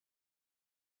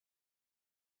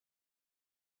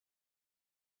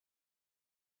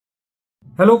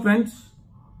Hello friends,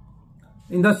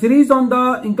 in the series on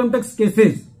the income tax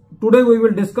cases, today we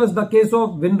will discuss the case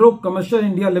of Winro Commercial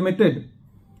India Limited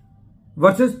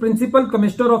versus Principal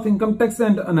Commissioner of Income Tax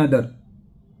and another.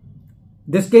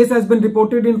 This case has been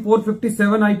reported in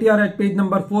 457 ITR at page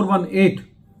number 418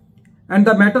 and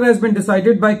the matter has been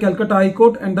decided by Calcutta High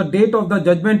Court and the date of the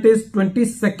judgment is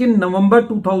 22nd November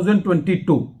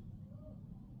 2022.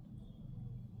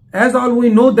 As all we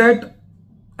know that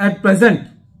at present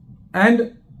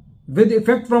and with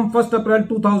effect from 1st April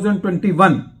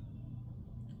 2021,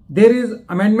 there is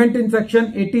amendment in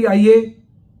section 80IA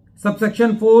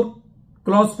subsection 4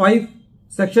 clause 5,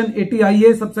 section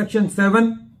 80IA subsection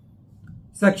 7,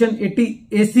 section 80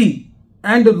 AC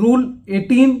and rule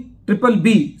 18 triple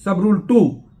B sub rule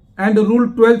 2 and rule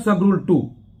 12 sub rule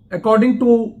 2, according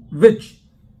to which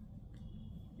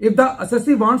if the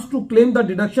assessee wants to claim the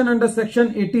deduction under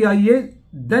section 80IA,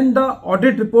 then the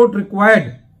audit report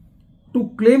required to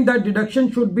claim that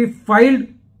deduction should be filed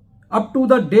up to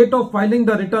the date of filing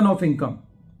the return of income.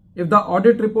 If the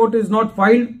audit report is not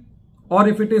filed, or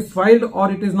if it is filed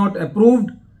or it is not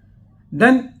approved,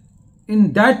 then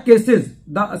in that cases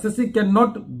the assessee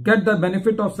cannot get the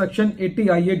benefit of section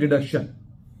 80IA deduction.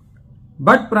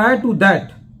 But prior to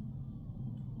that,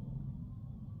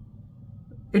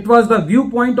 it was the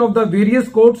viewpoint of the various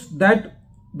courts that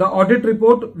the audit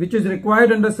report which is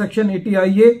required under section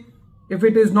 80IA, if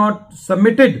it is not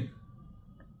submitted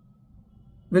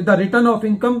with the return of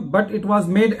income but it was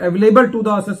made available to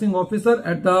the assessing officer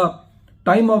at the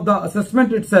time of the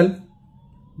assessment itself,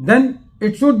 then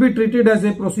it should be treated as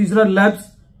a procedural lapse,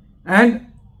 and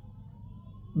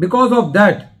because of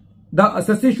that the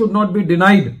assessee should not be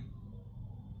denied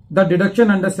the deduction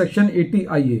under section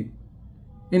 80IA.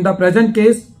 In the present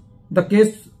case, the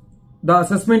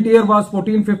assessment year was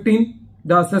 14-15.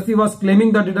 The assessee was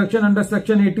claiming the deduction under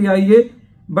section 80IA,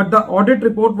 but the audit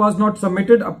report was not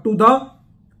submitted up to the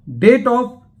date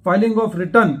of filing of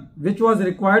return, which was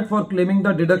required for claiming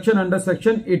the deduction under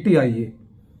section 80IA.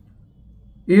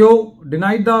 AO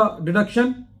denied the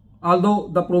deduction, although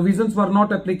the provisions were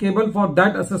not applicable for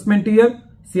that assessment year.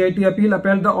 CIT appeal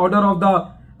upheld the order of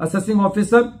the assessing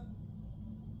officer.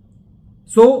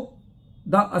 So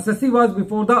the assessee was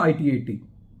before the ITAT.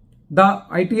 The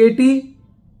ITAT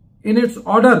in its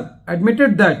order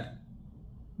admitted that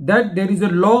there is a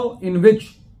law in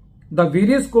which the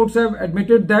various courts have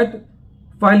admitted that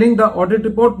filing the audit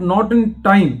report not in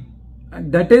time,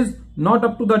 that is not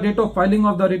up to the date of filing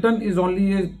of the return, is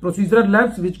only a procedural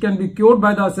lapse which can be cured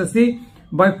by the assessee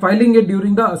by filing it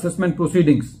during the assessment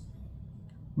proceedings.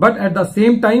 But at the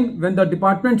same time, when the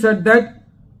department said that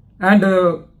and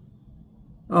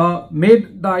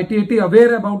made the ITAT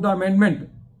aware about the amendment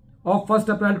of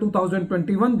 1st April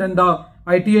 2021, then the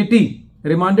ITAT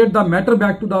remanded the matter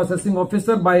back to the assessing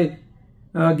officer by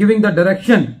giving the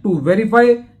direction to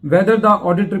verify whether the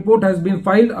audit report has been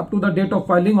filed up to the date of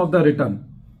filing of the return.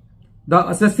 The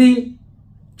assessee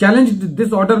challenged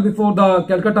this order before the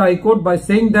Calcutta High Court by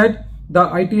saying that the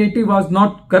ITAT was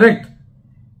not correct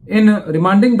in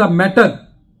remanding the matter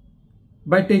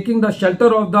by taking the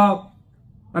shelter of the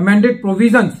amended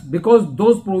provisions, because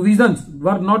those provisions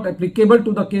were not applicable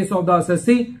to the case of the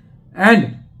assessee,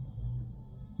 and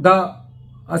the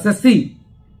assessee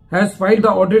has filed the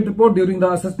audit report during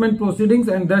the assessment proceedings,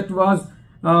 and that was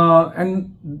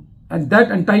and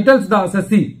that entitles the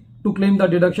assessee to claim the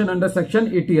deduction under section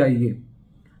 80IA.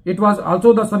 It was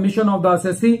also the submission of the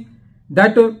assessee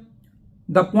that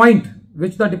the point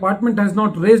which the department has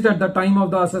not raised at the time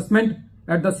of the assessment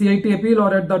at the CIT appeal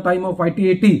or at the time of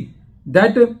ITAT,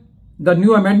 that the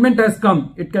new amendment has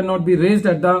come, it cannot be raised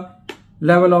at the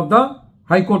level of the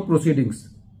High Court proceedings.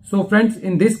 So friends,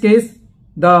 in this case,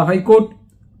 the High Court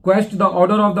quashed the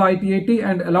order of the ITAT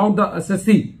and allowed the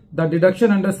assessee the deduction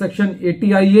under section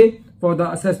 80IA for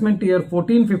the assessment year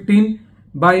 14-15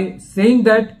 by saying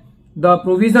that the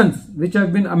provisions which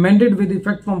have been amended with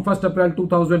effect from 1st April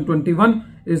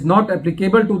 2021 is not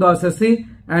applicable to the assessee,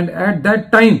 and at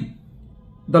that time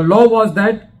the law was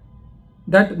that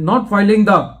not filing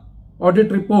the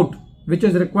audit report which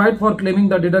is required for claiming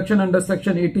the deduction under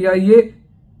section 80IA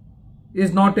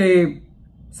is not a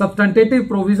substantive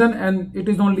provision and it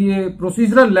is only a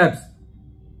procedural lapse,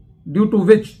 due to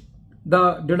which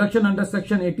the deduction under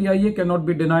section 80IA cannot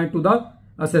be denied to the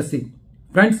assessee.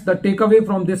 Friends, the takeaway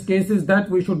from this case is that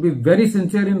we should be very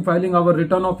sincere in filing our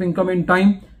return of income in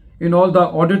time in all the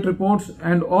audit reports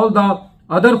and all the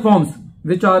other forms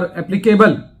which are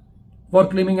applicable for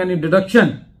claiming any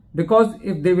deduction, because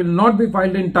if they will not be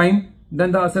filed in time,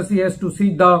 then the assessee has to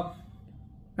seek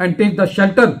and take the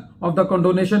shelter of the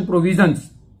condonation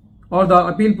provisions or the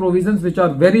appeal provisions, which are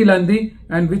very lengthy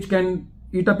and which can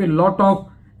eat up a lot of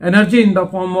energy in the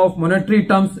form of monetary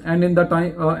terms and in the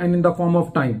time and in the form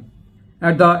of time.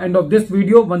 At the end of this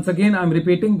video, once again I am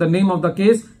repeating the name of the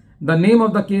case. The name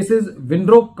of the case is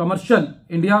Winro Commercial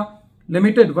India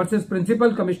Limited versus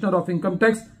Principal Commissioner of Income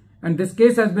Tax, and this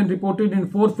case has been reported in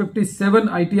 457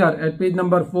 ITR at page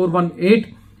number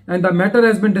 418, and the matter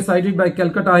has been decided by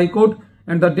Calcutta High Court,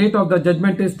 and the date of the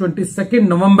judgment is 22nd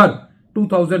November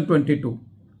 2022.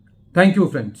 Thank you,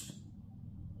 friends.